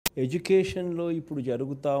ఎడ్యుకేషన్లో ఇప్పుడు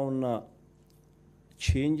జరుగుతూ ఉన్న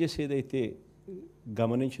చేంజెస్ ఏదైతే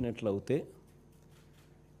గమనించినట్లయితే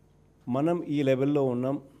మనం ఈ లెవెల్లో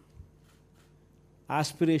ఉన్నాం,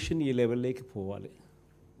 ఆస్పిరేషన్ ఈ లెవెల్లోకి పోవాలి.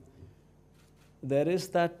 దెర్ ఈస్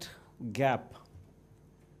దట్ గ్యాప్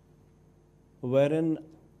వేరెన్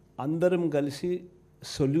అందరం కలిసి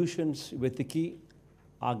సొల్యూషన్స్ వెతికి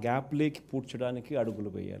ఆ గ్యాప్లోకి పూడ్చడానికి అడుగులు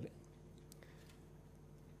వేయాలి.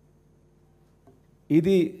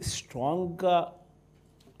 ఇది స్ట్రాంగ్గా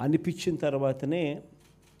అనిపించిన తర్వాతనే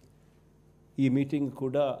ఈ మీటింగ్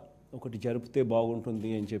కూడా ఒకటి జరిపితే బాగుంటుంది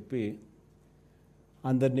అని చెప్పి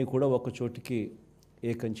అందరినీ కూడా ఒక చోటికి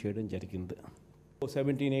ఏకం చేయడం జరిగింది.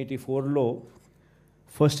 1784లో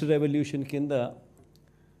ఫస్ట్ రెవల్యూషన్ కింద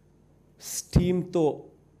స్టీమ్తో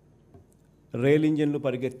రైల్ ఇంజన్లు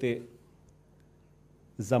పరిగెత్తే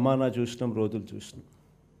జమానా చూసినాం, రోజులు చూసినాం.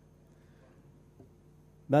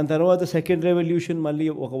 దాని తర్వాత సెకండ్ రెవల్యూషన్ మళ్ళీ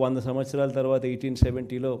ఒక 100 సంవత్సరాల తర్వాత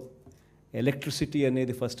 1870లో ఎలక్ట్రిసిటీ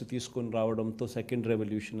అనేది ఫస్ట్ తీసుకొని రావడంతో సెకండ్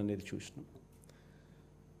రెవల్యూషన్ అనేది చూసినాం.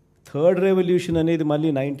 థర్డ్ రెవల్యూషన్ అనేది మళ్ళీ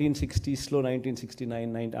 1960స్లో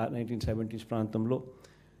 1969, 1970s ప్రాంతంలో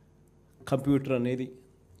కంప్యూటర్ అనేది,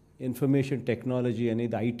 ఇన్ఫర్మేషన్ టెక్నాలజీ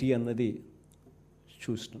అనేది, ఐటీ అన్నది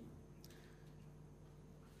చూసినాం.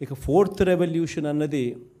 ఇక ఫోర్త్ రెవల్యూషన్ అన్నది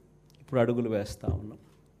ఇప్పుడు అడుగులు వేస్తూ ఉన్నాం.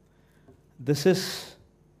 This is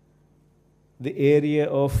the area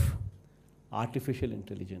of artificial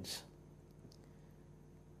intelligence.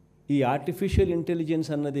 ఈ ఆర్టిఫిషియల్ ఇంటెలిజెన్స్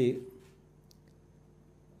అన్నది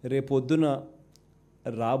రేపొద్దున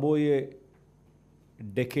రాబోయే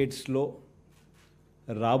డెకేడ్స్లో,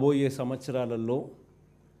 రాబోయే సంవత్సరాలలో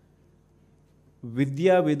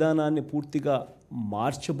విద్యా విధానాన్ని పూర్తిగా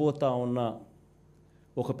మార్చబోతా ఉన్న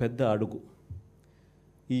ఒక పెద్ద అడుగు.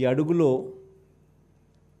 ఈ అడుగులో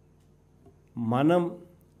మనం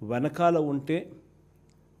వెనకాల ఉంటే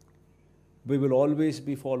we will always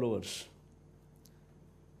be followers.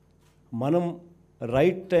 మనం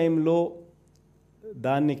రైట్ టైంలో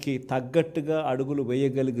దానికి తగ్గట్టుగా అడుగులు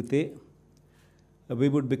వేయగలిగితే we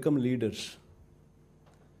would become leaders.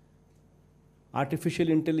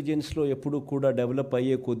 Artificial ఇంటెలిజెన్స్లో ఎప్పుడు కూడా డెవలప్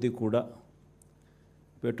అయ్యే కొద్దీ కూడా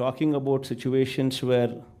we're talking about situations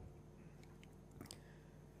where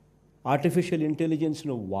artificial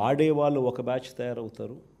ఇంటెలిజెన్స్ను వాడే వాళ్ళు ఒక బ్యాచ్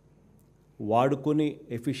తయారవుతారు, వాడుకొని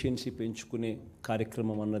ఎఫిషియన్సీ పెంచుకునే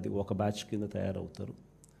కార్యక్రమం అన్నది ఒక బ్యాచ్ కింద తయారవుతారు.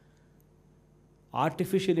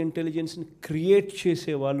 ఆర్టిఫిషియల్ ఇంటెలిజెన్స్ని క్రియేట్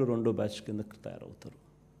చేసే వాళ్ళు రెండో బ్యాచ్ కింద తయారవుతారు.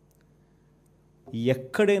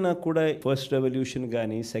 ఎక్కడైనా కూడా ఫస్ట్ రెవల్యూషన్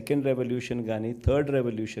కానీ, సెకండ్ రెవల్యూషన్ కానీ, థర్డ్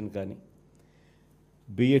రెవల్యూషన్ కానీ,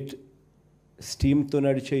 బిఎట్ స్టీమ్తో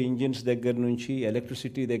నడిచే ఇంజిన్స్ దగ్గర నుంచి,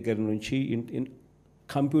 ఎలక్ట్రిసిటీ దగ్గర నుంచి,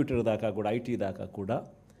 కంప్యూటర్ దాకా కూడా, ఐటీ దాకా కూడా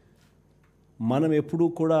మనం ఎప్పుడూ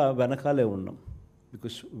కూడా వెనకాలే ఉన్నాం.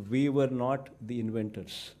 Because we were not the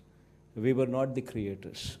inventors, we were not the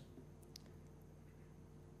creators.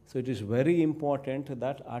 So it is very important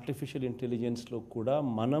that artificial ఇంటెలిజెన్స్లో కూడా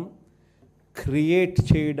మనం క్రియేట్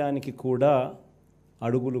చేయడానికి కూడా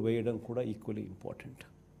అడుగులు వేయడం కూడా ఈక్వలీ ఇంపార్టెంట్.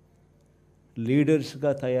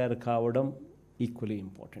 లీడర్స్గా తయారు కావడం ఈక్వలీ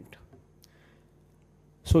ఇంపార్టెంట్.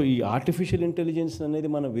 సో ఈ ఆర్టిఫిషియల్ ఇంటెలిజెన్స్ అనేది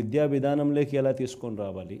మన విద్యా విధానంలోకి ఎలా తీసుకొని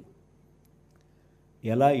రావాలి,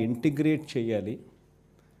 ఎలా ఇంటిగ్రేట్ చేయాలి.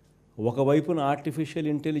 ఒకవైపున ఆర్టిఫిషియల్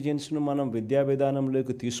ఇంటెలిజెన్స్ను మనం విద్యా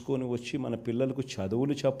విధానంలోకి తీసుకొని వచ్చి మన పిల్లలకు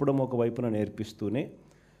చదువులు చెప్పడం ఒకవైపున నేర్పిస్తూనే,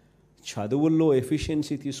 చదువుల్లో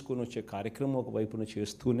ఎఫిషియన్సీ తీసుకొని వచ్చే కార్యక్రమం ఒకవైపున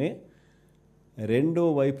చేస్తూనే, రెండో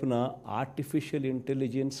వైపున ఆర్టిఫిషియల్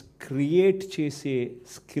ఇంటెలిజెన్స్ క్రియేట్ చేసే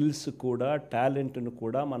స్కిల్స్ కూడా, టాలెంట్ను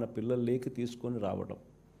కూడా మన పిల్లల్లోకి తీసుకొని రావడం,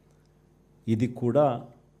 ఇది కూడా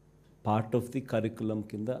పార్ట్ ఆఫ్ ది కరికులం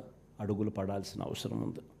కింద అడుగులు పడాల్సిన అవసరం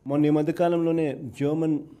ఉంది. మొన్న ఈ మధ్యకాలంలోనే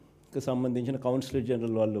జర్మన్కి సంబంధించిన కౌన్సిలర్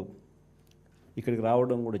జనరల్ వాళ్ళు ఇక్కడికి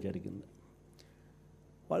రావడం కూడా జరిగింది.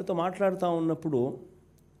 వాళ్ళతో మాట్లాడుతూ ఉన్నప్పుడు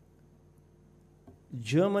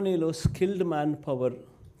జర్మనీలో స్కిల్డ్ మ్యాన్ పవర్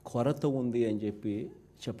కొరత ఉంది అని చెప్పి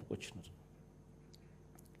చెప్పుకొచ్చినారు.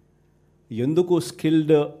 ఎందుకు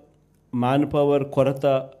స్కిల్డ్ మ్యాన్ పవర్ కొరత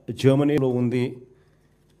జర్మనీలో ఉంది,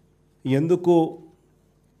 ఎందుకు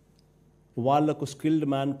వాళ్లకు స్కిల్డ్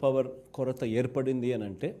మ్యాన్ పవర్ కొరత ఏర్పడింది అని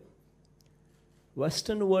అంటే,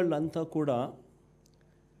 వెస్టర్న్ వరల్డ్ అంతా కూడా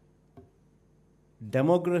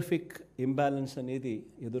డెమోగ్రఫిక్ ఇంబ్యాలెన్స్ అనేది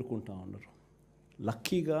ఎదుర్కొంటూ ఉన్నారు.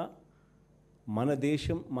 లక్కీగా మన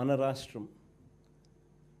దేశం, మన రాష్ట్రంలో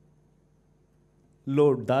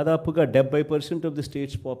దాదాపుగా 70% of the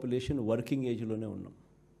states population working ఏజ్లోనే ఉన్నాం.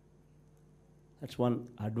 That's one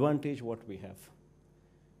advantage what we have.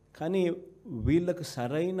 కానీ వీళ్ళకు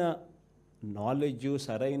సరైన నాలెడ్జ్,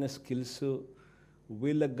 సరైన స్కిల్స్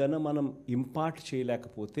వీళ్ళకి గన మనం ఇంపార్ట్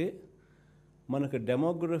చేయలేకపోతే మనకు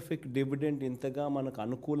డెమోగ్రఫిక్ డివిడెండ్ ఇంతగా మనకు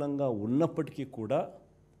అనుకూలంగా ఉన్నప్పటికీ కూడా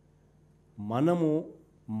మనము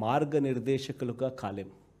మార్గనిర్దేశకులుగా కాలేం.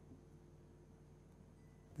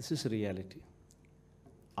 This is reality.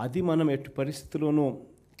 అది మనం ఎట్టి పరిస్థితుల్లోనూ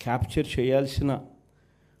క్యాప్చర్ చేయాల్సిన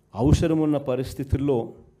అవసరం ఉన్న పరిస్థితుల్లో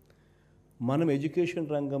మనం ఎడ్యుకేషన్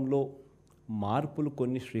రంగంలో మార్పులు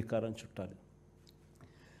కొన్ని శ్రీకారం చుట్టాలి.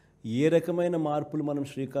 ఏ రకమైన మార్పులు మనం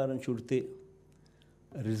శ్రీకారం చుడితే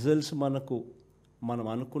రిజల్ట్స్ మనం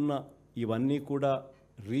అనుకున్న ఇవన్నీ కూడా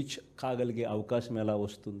రీచ్ కాగలిగే అవకాశం ఎలా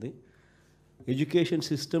వస్తుంది, ఎడ్యుకేషన్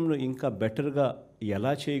సిస్టమ్ను ఇంకా బెటర్గా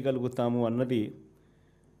ఎలా చేయగలుగుతాము అన్నది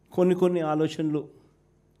కొన్ని ఆలోచనలు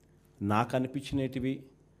నాకు అనిపించినటివి.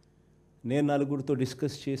 నేను నలుగురితో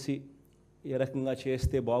డిస్కస్ చేసి ఏ రకంగా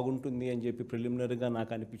చేస్తే బాగుంటుంది అని చెప్పి ప్రిలిమినరీగా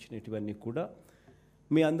నాకు అనిపించినటివన్నీ కూడా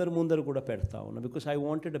మీ అందరి ముందర కూడా పెడతా ఉన్నా. Because I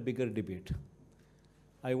wanted a bigger debate.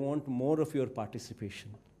 I want more of your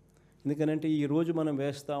participation. ఎందుకనంటే ఈరోజు మనం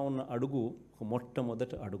వేస్తూ ఉన్న అడుగు ఒక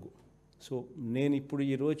మొట్టమొదటి అడుగు. సో నేను ఇప్పుడు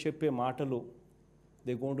ఈరోజు చెప్పే మాటలు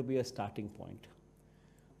they going to be a starting point.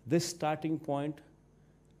 This starting point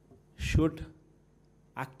should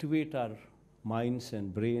activate our minds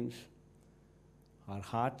and brains, our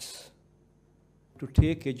hearts to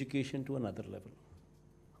take education to another level.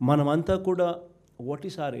 మనమంతా కూడా what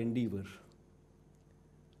is our endeavor?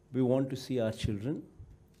 We want to see our children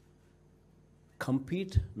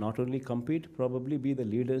compete, not only compete, probably be the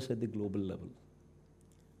leaders at the global level.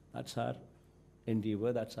 That's our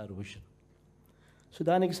endeavor, that's our vision. So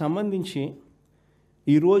దానికి సంబంధించి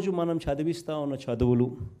ఈరోజు మనం చదివిస్తూ ఉన్న చదువులు,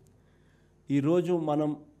 ఈరోజు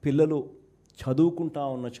మనం పిల్లలు చదువుకుంటా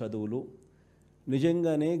ఉన్న చదువులు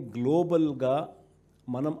నిజంగానే గ్లోబల్గా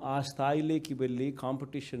మనం ఆ స్థాయిలోకి వెళ్ళి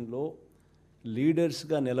కాంపిటీషన్లో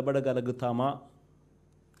లీడర్స్గా నిలబడగలుగుతామా,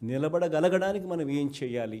 నిలబడగలగడానికి మనం ఏం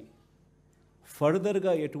చేయాలి,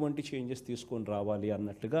 ఫర్దర్గా ఎటువంటి చేంజెస్ తీసుకొని రావాలి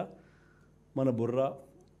అన్నట్లుగా మన బుర్ర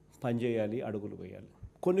పనిచేయాలి, అడుగులు వేయాలి.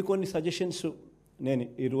 కొన్ని సజెషన్స్ నేను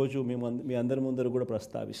ఈరోజు మీ అందరి ముందర కూడా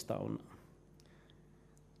ప్రస్తావిస్తూ ఉన్నా.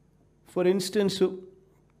 ఫర్ ఇన్స్టెన్స్,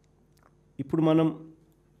 ఇప్పుడు మనం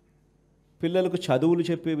పిల్లలకు చదువులు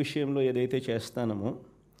చెప్పే విషయంలో ఏదైతే చేస్తానమో,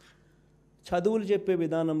 చదువులు చెప్పే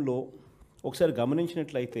విధానంలో ఒకసారి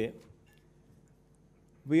గమనించినట్లయితే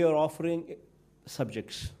వీఆర్ ఆఫరింగ్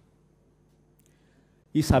సబ్జెక్ట్స్.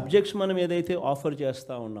 ఈ సబ్జెక్ట్స్ మనం ఏదైతే ఆఫర్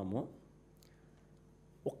చేస్తూ ఉన్నామో,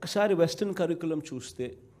 ఒక్కసారి వెస్ట్రన్ కరికులం చూస్తే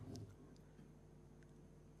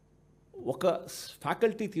ఒక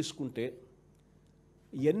ఫ్యాకల్టీ తీసుకుంటే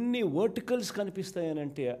ఎన్ని వర్టికల్స్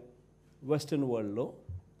కనిపిస్తాయనంటే వెస్ట్రన్ వరల్డ్లో,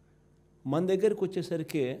 మన దగ్గరికి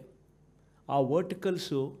వచ్చేసరికి ఆ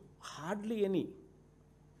verticals hardly any.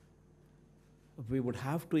 We would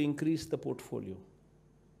have to increase the portfolio.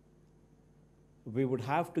 We would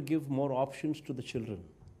have to give more options to the children.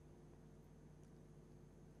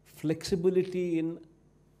 Flexibility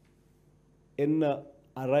in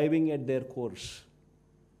arriving at their course.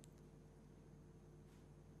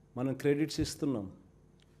 మనం క్రెడిట్స్ ఇస్తున్నాం.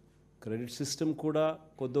 క్రెడిట్ సిస్టమ్ కూడా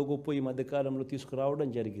కొద్దో గొప్ప ఈ మధ్యకాలంలో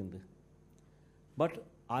తీసుకురావడం జరిగింది. But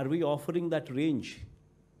are we offering that range?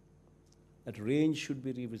 That range should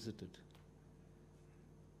be revisited.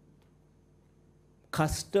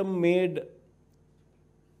 Custom-made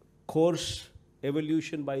course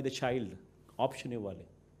evolution by the child option ఇవ్వాలి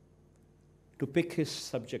to pick his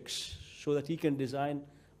subjects so that he can design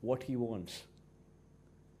what he wants.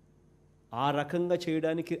 ఆ రకంగా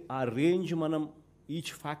చేయడానికి ఆ రేంజ్ మనం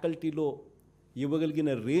each ఫ్యాకల్టీలో ఇవ్వగలిగిన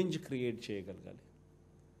range create చేయగలగాలి.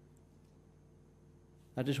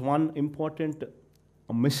 That is one important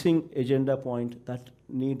missing agenda point that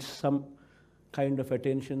needs some kind of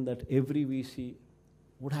attention that every VC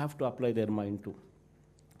would have to apply their mind to.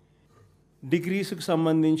 డిగ్రీస్కి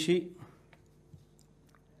సంబంధించి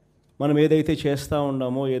మనం ఏదైతే చేస్తూ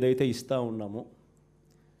ఉన్నామో, ఏదైతే ఇస్తూ ఉన్నామో,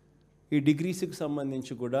 ఈ డిగ్రీస్కి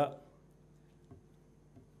సంబంధించి కూడా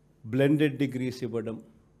బ్లెండెడ్ డిగ్రీస్ ఇవ్వడం,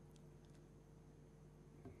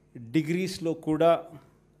 డిగ్రీస్లో కూడా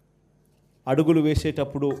అడుగులు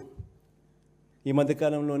వేసేటప్పుడు ఈ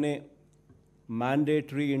మధ్యకాలంలోనే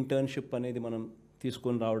మ్యాండేటరీ ఇంటర్న్షిప్ అనేది మనం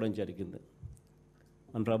తీసుకొని రావడం జరిగింది.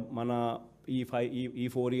 మన ఈ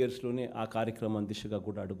 4 ఇయర్స్లోనే ఆ కార్యక్రమం దిశగా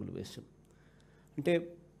కూడా అడుగులు వేసాం. అంటే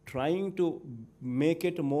trying to make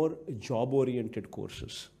it more job oriented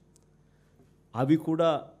courses. అవి కూడా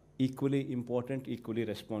ఈక్వలీ ఇంపార్టెంట్, ఈక్వలీ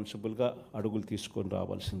రెస్పాన్సిబుల్గా అడుగులు తీసుకొని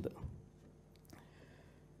రావాల్సిందే.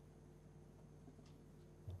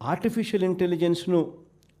 ఆర్టిఫిషియల్ ఇంటెలిజెన్స్ను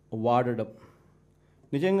వాడడం,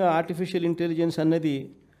 నిజంగా ఆర్టిఫిషియల్ ఇంటెలిజెన్స్ అన్నది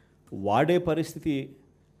వాడే పరిస్థితి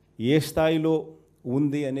ఏ స్థాయిలో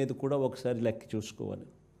ఉంది అనేది కూడా ఒకసారి లెక్క చూసుకోవాలి.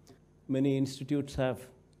 Many institutes have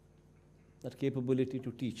that capability to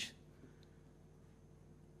teach.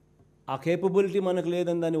 ఆ కేపబిలిటీ మనకు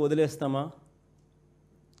లేదని దాన్ని వదిలేస్తామా?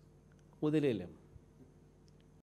 వదిలేయలేం.